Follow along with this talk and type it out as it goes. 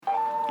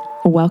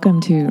Welcome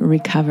to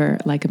Recover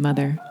Like a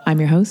Mother. I'm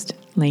your host,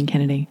 Lane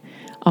Kennedy,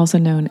 also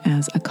known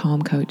as a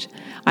Calm Coach.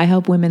 I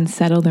help women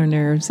settle their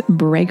nerves,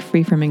 break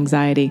free from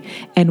anxiety,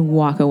 and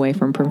walk away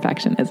from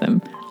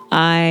perfectionism.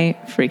 I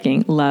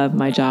freaking love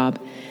my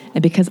job.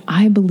 And because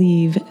I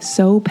believe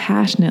so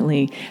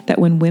passionately that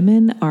when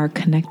women are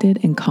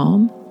connected and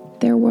calm,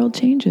 their world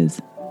changes.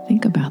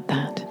 Think about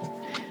that.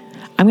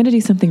 I'm going to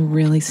do something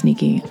really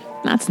sneaky.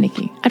 Not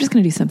sneaky. I'm just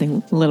going to do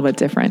something a little bit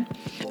different.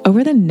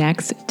 Over the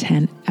next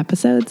 10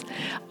 episodes,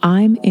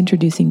 I'm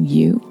introducing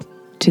you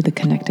to the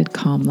connected,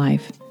 calm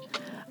life.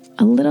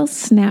 A little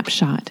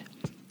snapshot,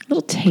 a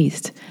little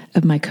taste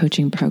of my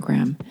coaching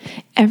program.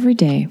 Every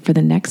day for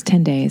the next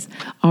 10 days,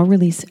 I'll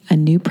release a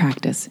new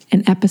practice,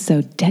 an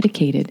episode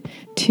dedicated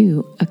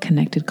to a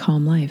connected,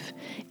 calm life,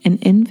 an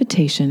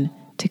invitation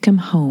to come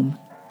home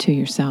to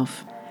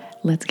yourself.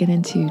 Let's get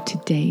into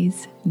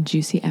today's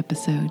juicy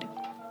episode.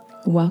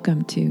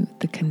 Welcome to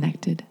the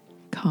Connected,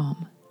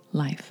 Calm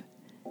Life.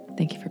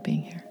 Thank you for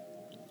being here.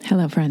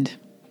 Hello, friend.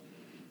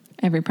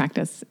 Every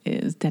practice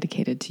is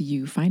dedicated to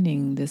you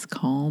finding this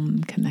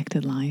calm,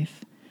 connected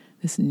life,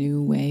 this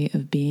new way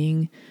of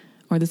being,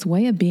 or this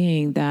way of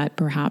being that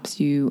perhaps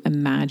you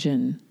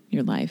imagine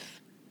your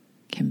life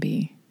can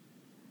be.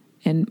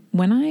 And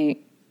when I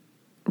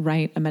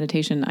write a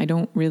meditation, I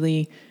don't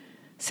really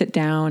sit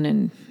down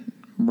and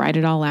write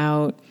it all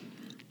out.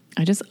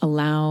 I just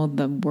allow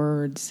the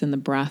words and the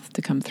breath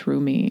to come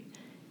through me.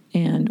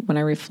 And when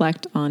I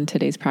reflect on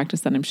today's practice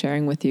that I'm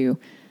sharing with you,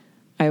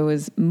 I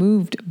was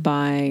moved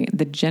by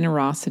the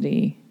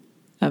generosity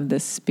of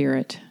this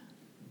spirit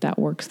that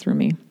works through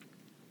me.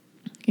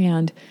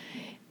 And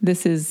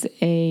this is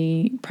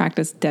a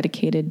practice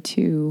dedicated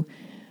to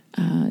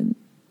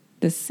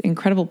this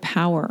incredible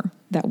power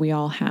that we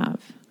all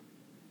have.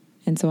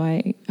 And so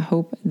I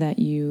hope that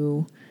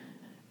you,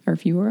 or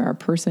if you are a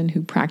person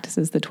who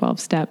practices the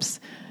 12 steps,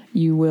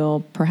 you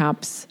will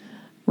perhaps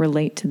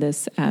relate to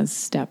this as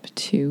step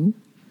 2,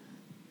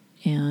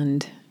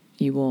 and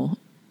you will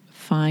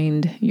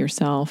find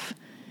yourself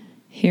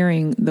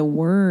hearing the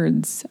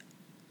words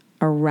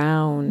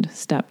around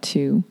step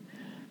 2.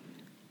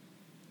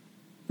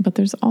 But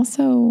there's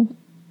also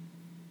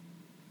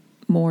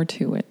more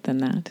to it than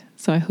that.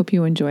 So I hope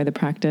you enjoy the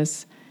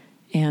practice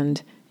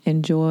and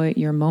enjoy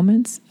your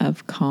moments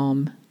of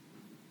calm.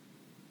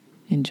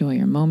 Enjoy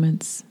your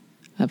moments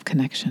of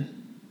connection.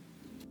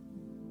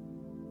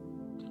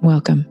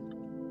 Welcome.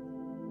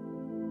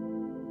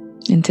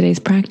 In today's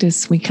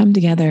practice, we come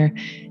together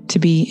to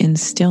be in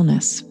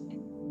stillness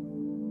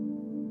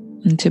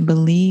and to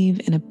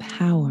believe in a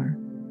power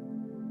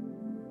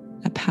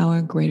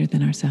greater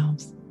than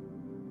ourselves.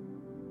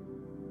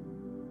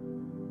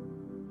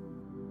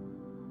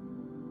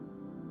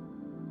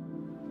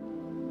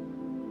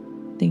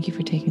 Thank you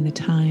for taking the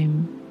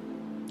time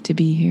to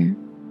be here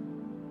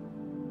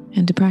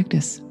and to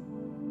practice.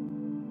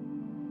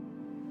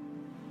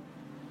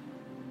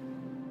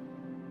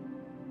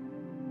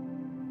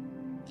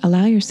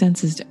 Allow your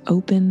senses to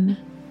open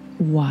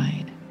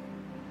wide.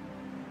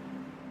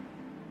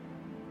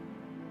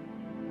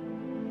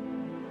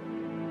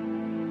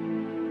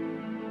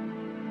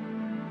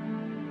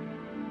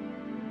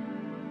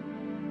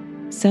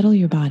 Settle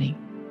your body.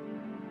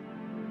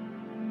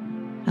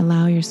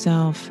 Allow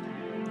yourself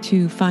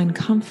to find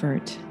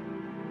comfort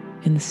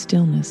in the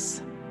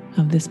stillness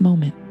of this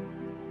moment.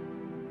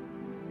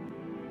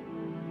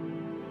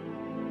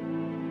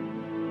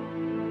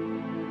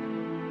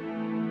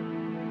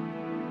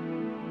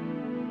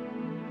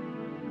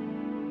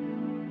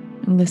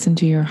 Listen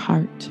to your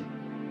heart.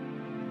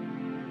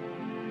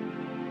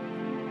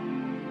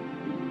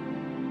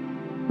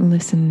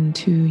 Listen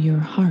to your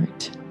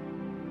heart.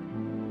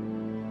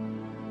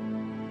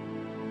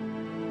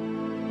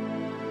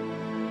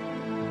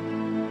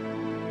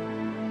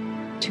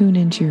 Tune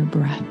into your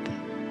breath.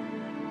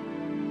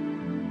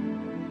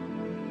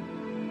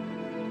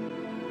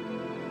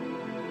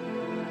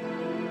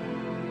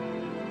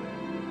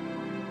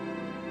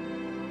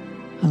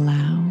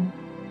 Allow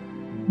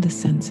the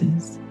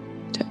senses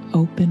to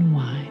open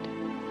wide.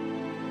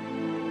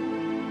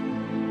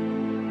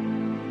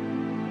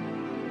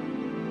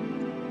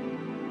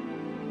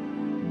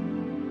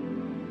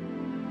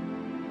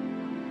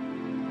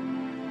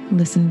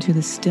 Listen to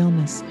the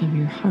stillness of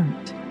your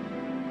heart.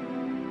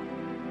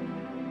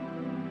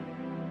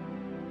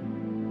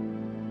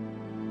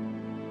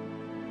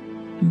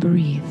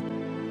 Breathe.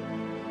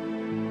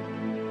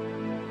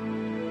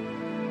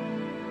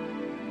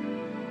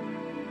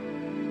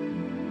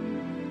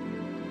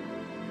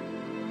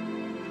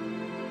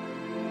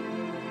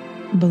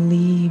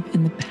 Believe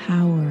in the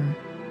power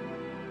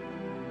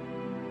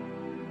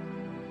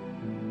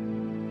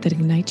that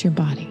ignites your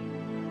body.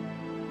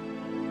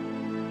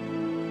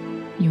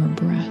 Your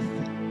breath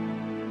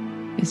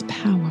is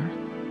power.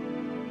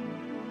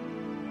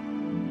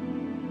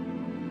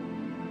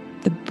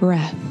 The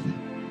breath,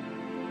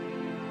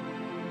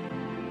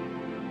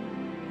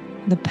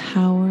 the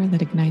power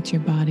that ignites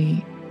your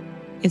body,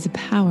 is a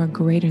power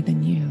greater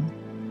than you.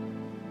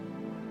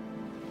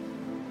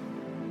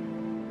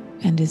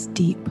 and is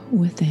deep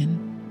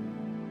within.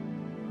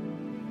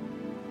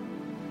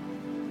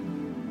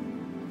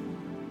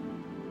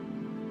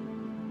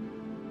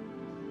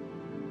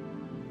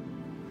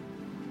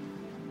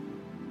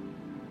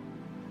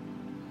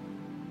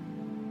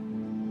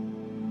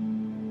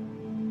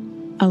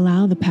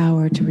 Allow the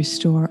power to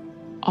restore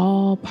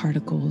all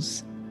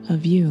particles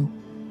of you,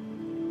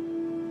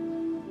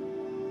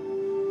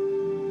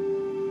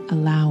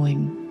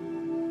 allowing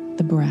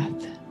the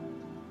breath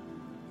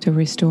to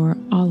restore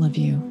all of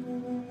you.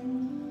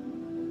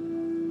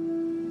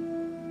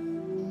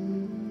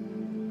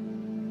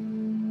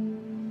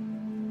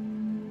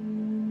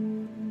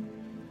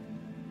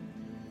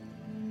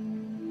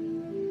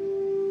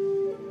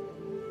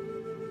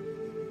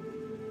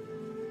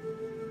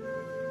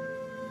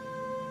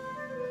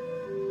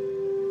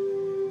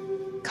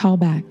 Call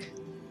back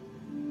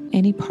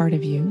any part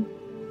of you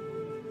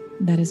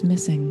that is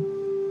missing.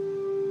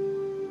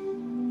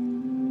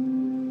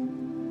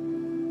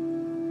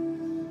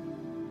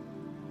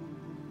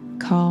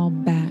 Call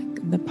back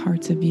the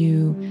parts of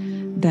you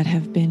that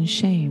have been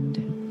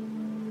shamed.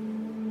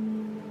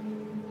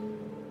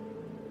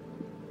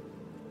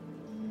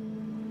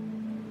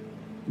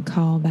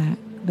 Call back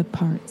the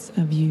parts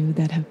of you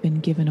that have been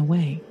given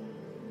away.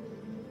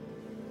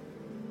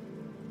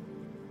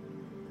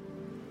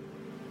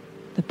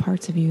 The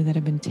parts of you that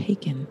have been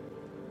taken.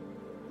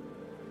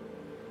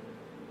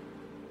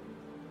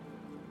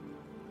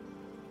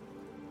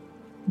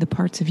 The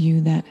parts of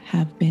you that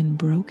have been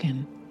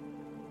broken.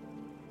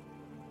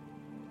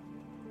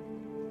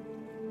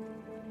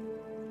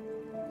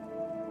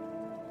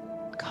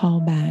 Call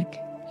back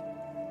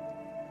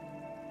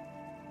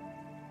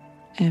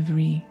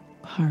every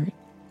part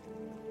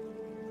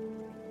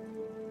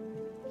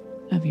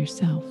of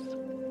yourself.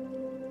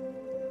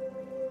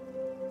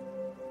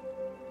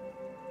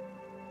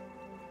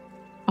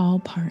 All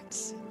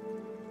parts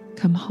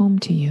come home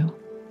to you,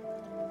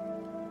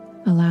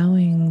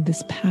 allowing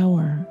this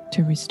power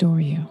to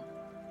restore you.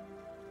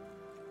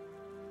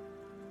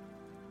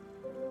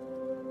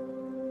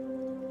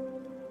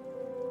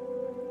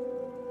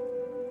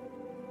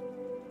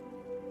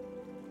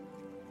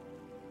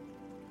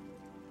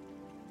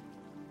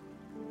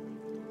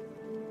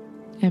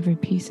 Every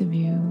piece of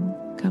you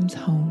comes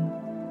home.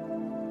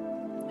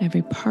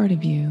 Every part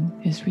of you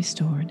is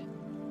restored.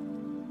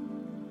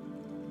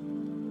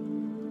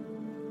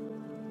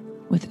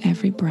 With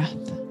every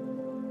breath,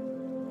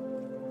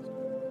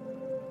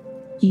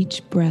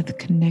 each breath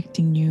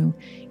connecting you,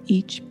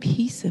 each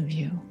piece of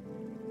you,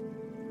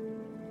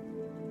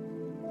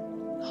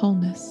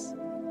 wholeness,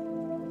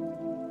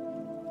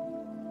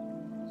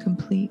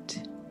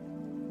 complete,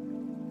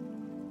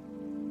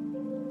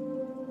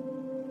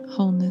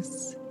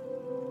 wholeness,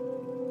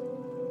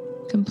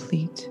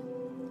 complete,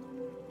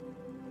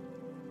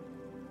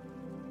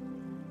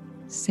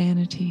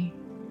 sanity.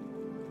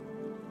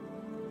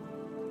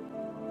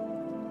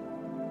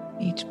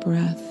 Each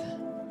breath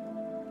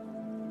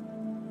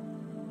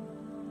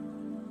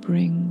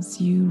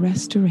brings you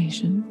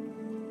restoration.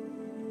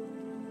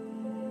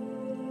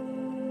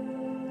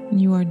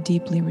 You are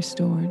deeply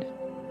restored.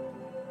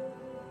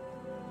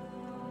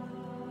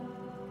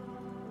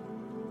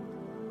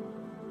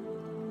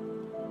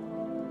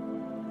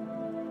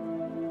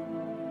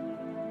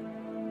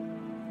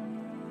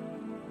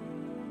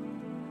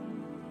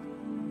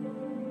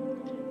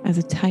 As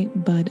a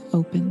tight bud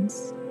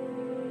opens,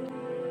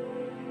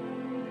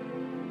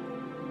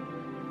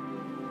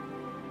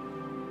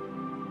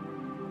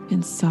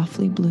 and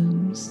softly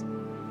blooms,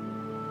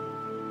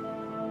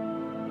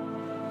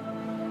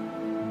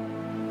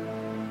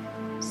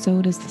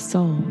 so does the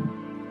soul.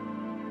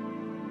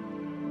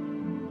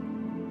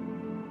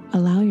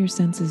 Allow your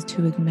senses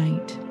to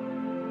ignite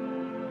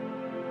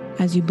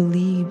as you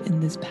believe in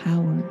this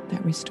power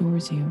that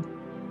restores you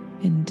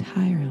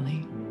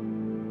entirely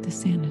to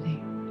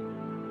sanity.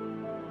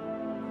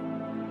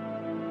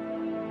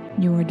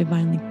 You are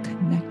divinely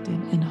connected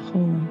and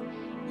whole,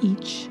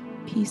 each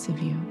piece of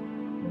you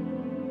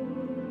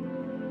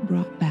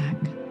brought back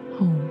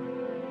home.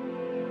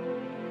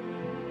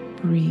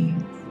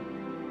 Breathe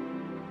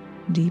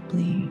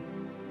deeply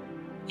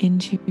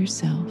into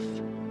yourself,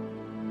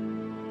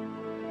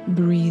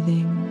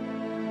 breathing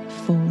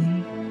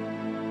fully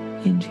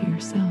into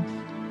yourself.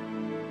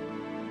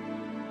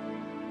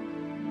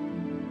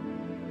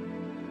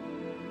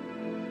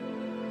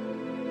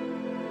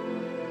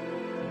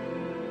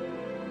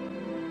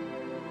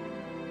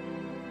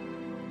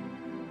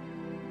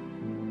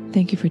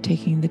 Thank you for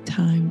taking the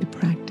time to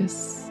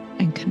practice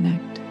and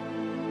connect,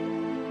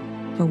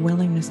 for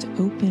willingness to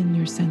open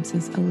your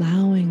senses,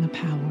 allowing a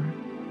power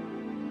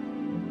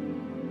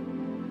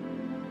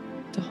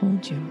to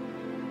hold you,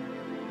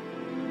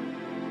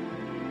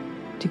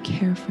 to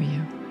care for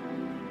you.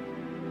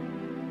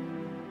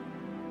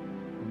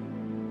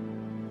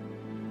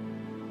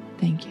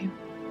 Thank you.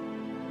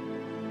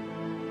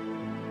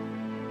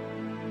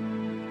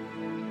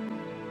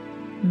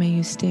 May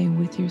you stay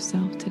with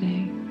yourself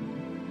today.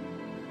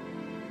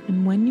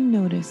 And when you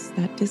notice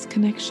that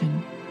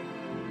disconnection,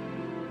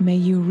 may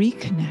you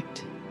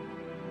reconnect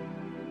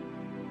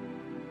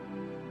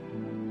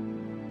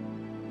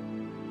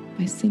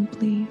by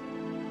simply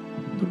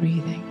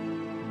breathing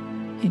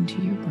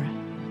into your breath.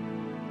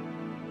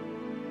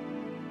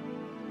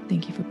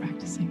 Thank you for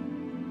practicing.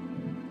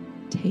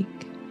 Take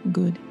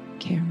good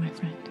care, my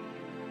friend.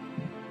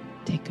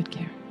 Take good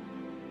care.